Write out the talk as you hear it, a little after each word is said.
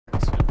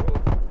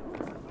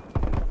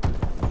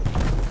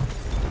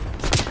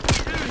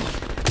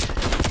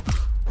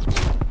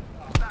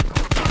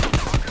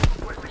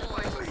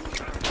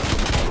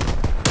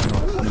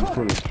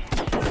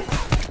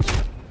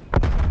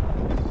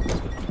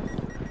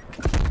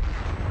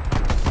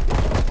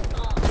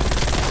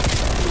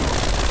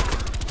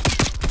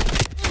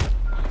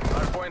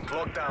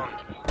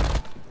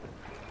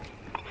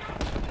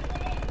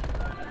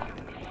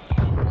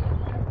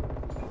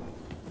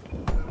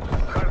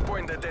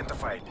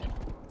identified.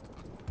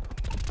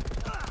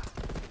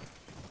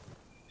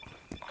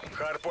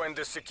 Hardpoint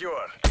is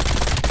secure.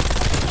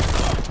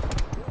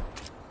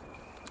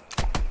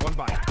 One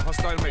by.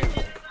 Hostile mail.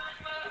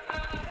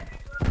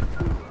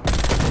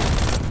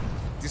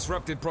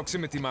 Disrupted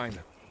proximity mine.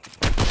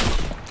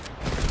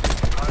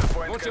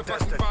 Hardpoint Watch your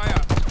contested. fucking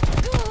fire!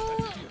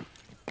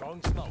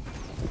 Throwing smoke.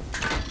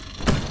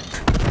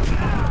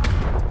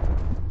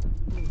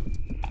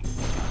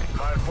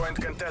 Hardpoint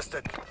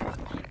contested.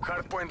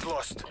 Hardpoint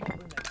lost.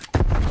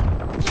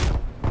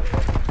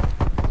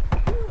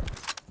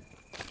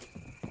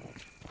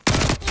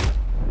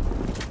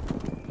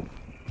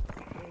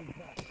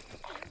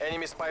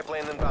 Enemy spy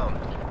plane inbound.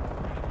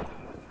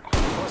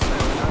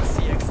 Hostile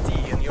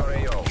RCXD in your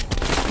AO.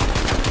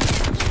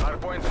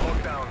 Hardpoint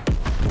locked down.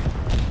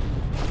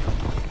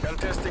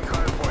 Contesting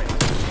hardpoint.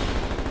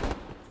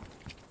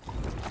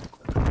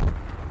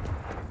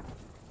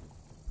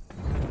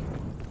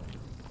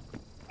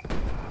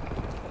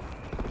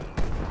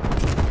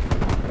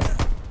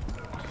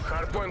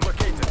 Hardpoint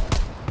located.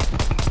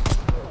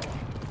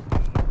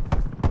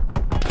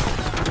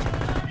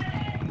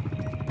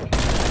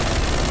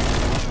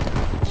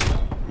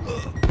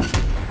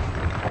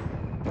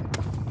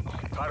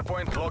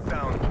 Hardpoint locked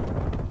down.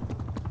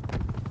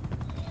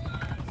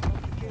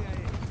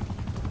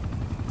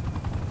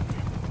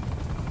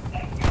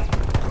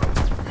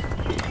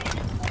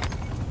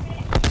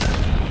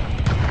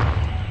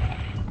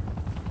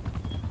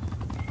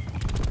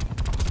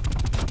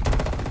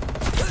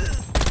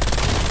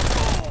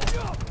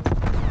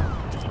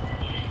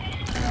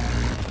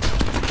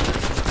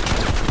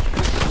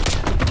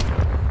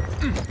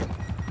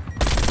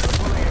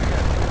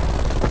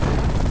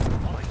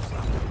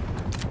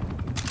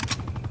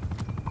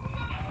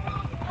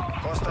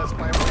 Hostile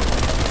spy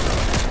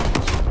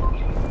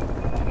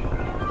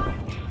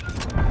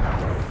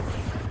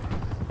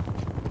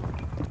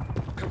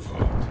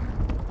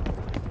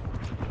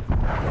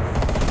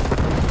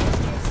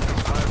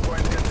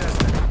hardpoint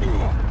contested.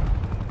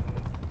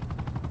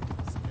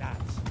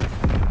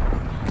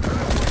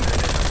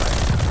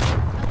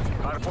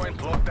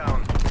 Hardpoint locked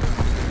down.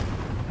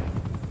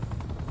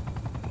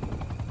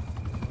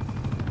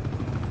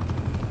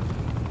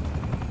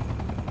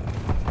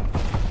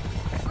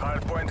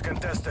 Hardpoint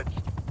contested.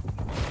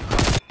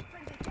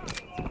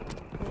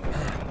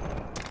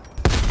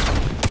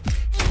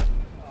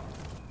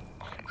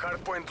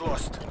 Hardpoint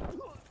lost.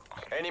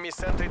 Enemy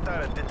sentry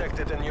turret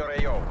detected in your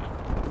AO.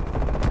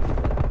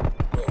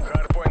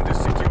 Hardpoint is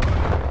secure.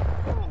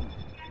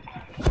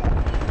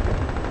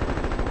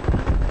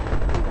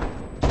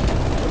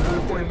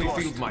 Enemy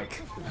field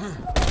mic.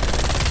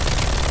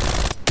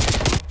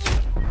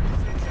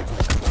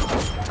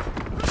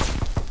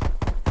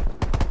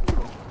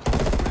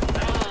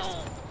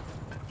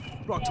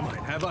 Rocked mine.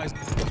 Have eyes.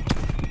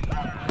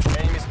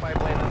 Enemy spy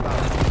plane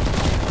inbound.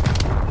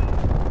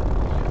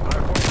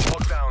 Hardpoint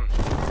locked down.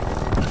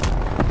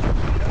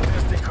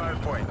 Contesting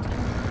hardpoint.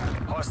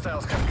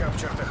 Hostiles have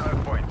captured the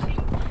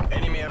hardpoint.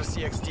 Enemy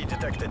RCXD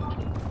detected.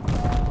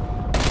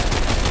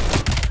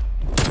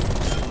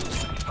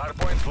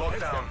 Hardpoint locked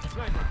down.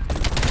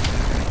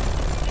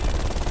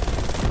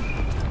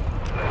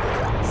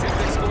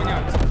 Syntax going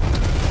out.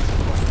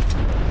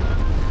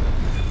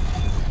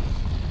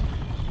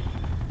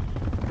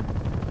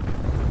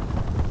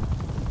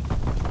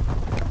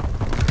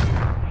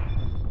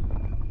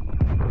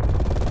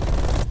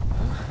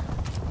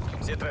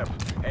 Z-trap.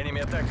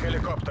 Enemy attack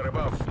helicopter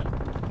above.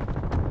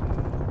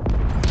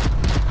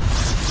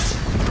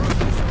 Cruise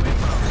missile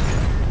inbound.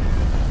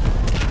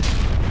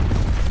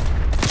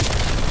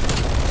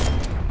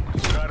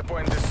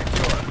 Hardpoint is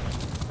secure.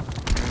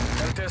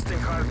 Contesting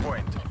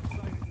hardpoint.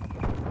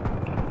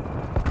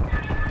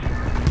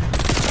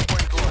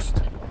 Hardpoint lost.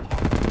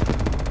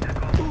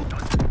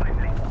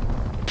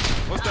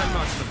 Hostile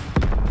marksman.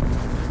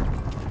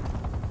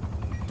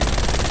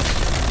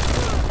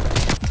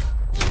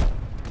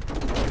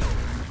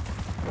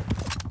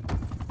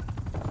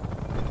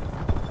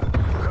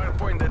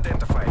 Hardpoint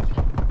identified.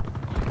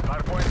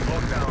 Hardpoint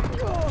locked down.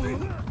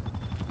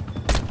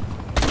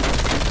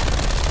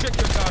 Check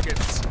your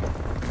targets.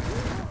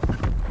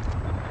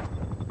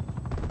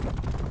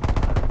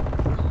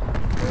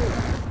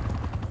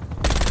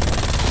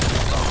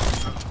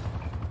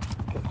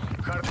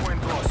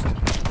 Hardpoint lost.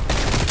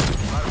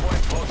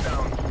 Hardpoint locked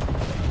down.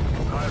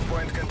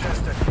 Hardpoint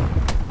contested.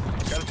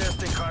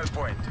 Contesting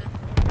hardpoint.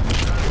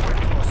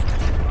 Hardpoint lost.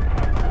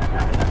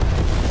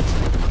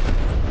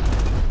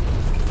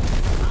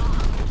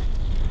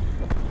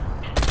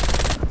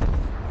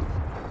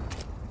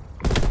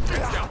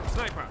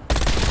 Sniper.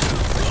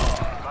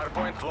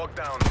 Hardpoint locked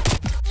down.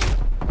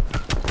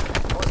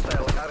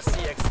 Hostile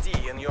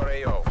RCXD in your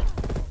AO.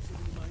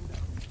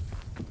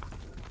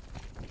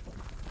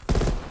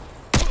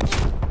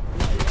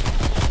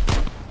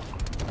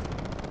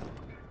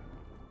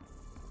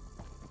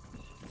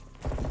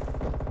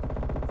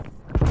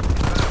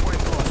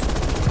 Hardpoint lost.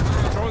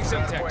 Throwing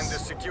Hardpoint Semtex.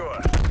 is secure.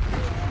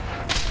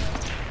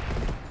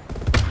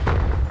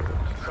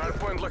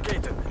 Hardpoint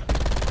located.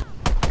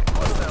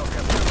 Hostiles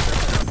have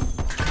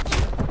captured.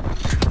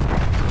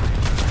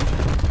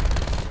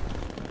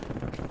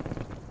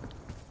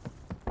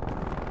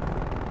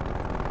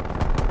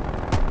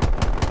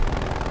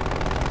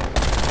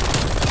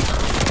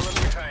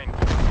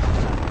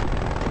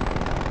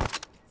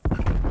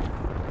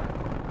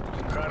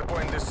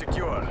 Hardpoint is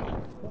secure.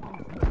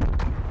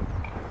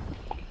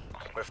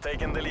 We've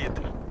taken the lead.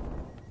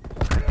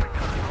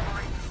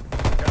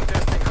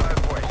 Contesting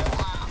hardpoint.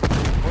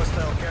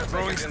 Hostile care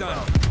Throwing package stun.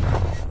 inbound.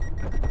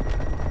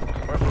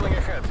 We're pulling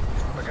ahead.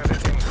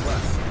 Покажите им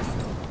класс.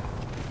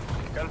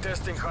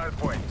 Contesting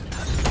hardpoint.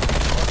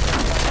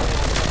 Hostile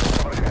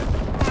overhead.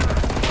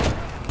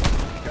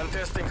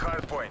 Contesting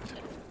hardpoint.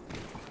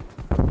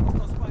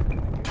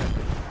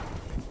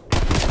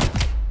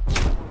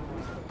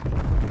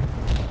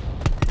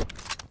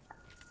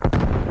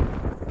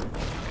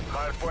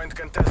 Hardpoint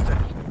contested.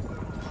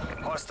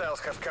 Hostiles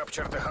have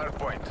captured the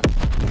hardpoint.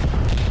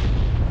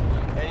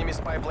 Enemy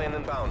spy plane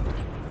inbound.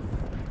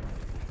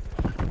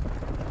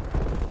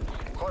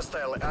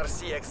 Hostile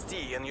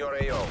RCXD in your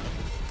AO.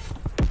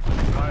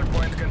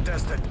 Hardpoint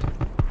contested.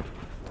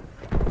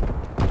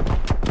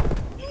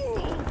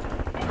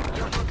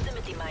 Your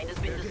proximity mine has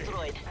been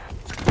destroyed.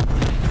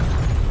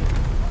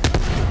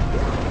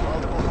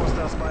 Multiple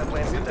hostile spy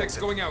planes Syntax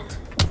detected. going out.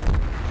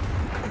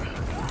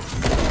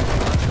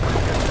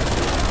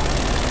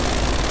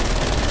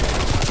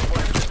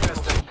 Hardpoint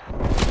contested.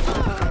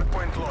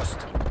 Hardpoint lost.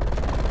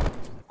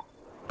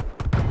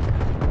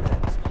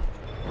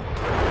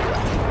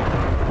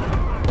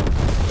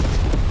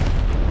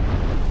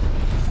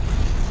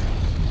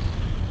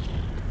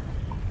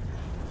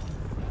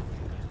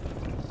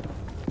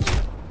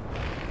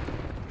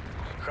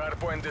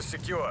 Hardpoint is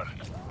secure.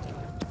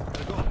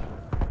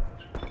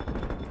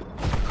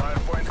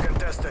 Hardpoint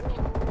contested.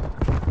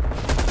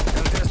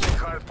 Contesting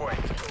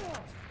hardpoint.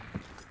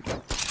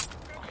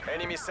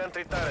 Enemy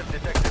sentry turret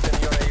detected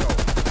in your AO.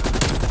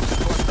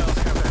 Hostiles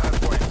have the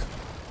hardpoint.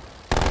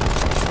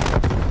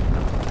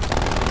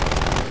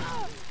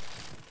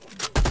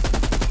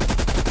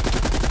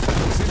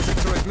 Sentry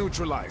turret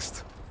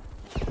neutralized.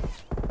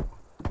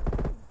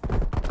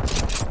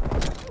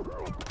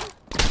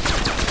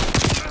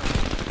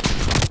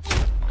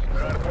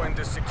 Hardpoint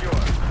is secure.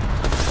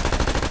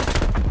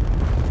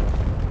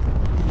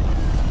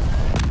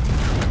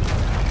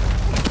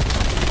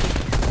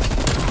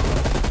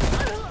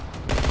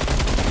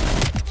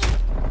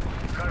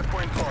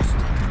 Hardpoint lost.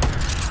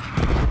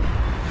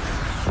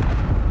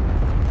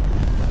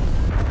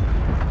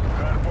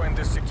 Hardpoint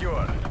is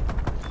secure.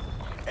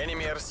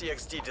 Enemy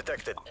RCXD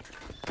detected.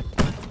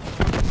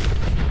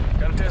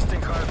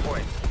 Contesting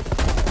hardpoint.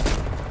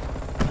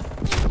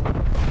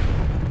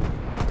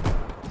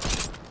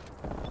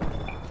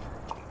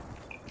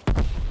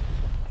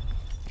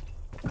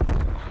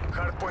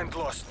 Hardpoint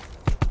lost.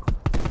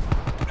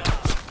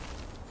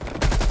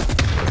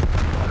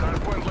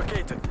 Hardpoint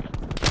located.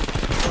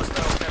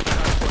 Hostiles have the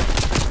hardpoint.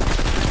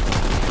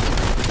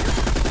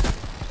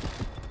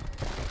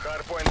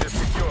 Hardpoint is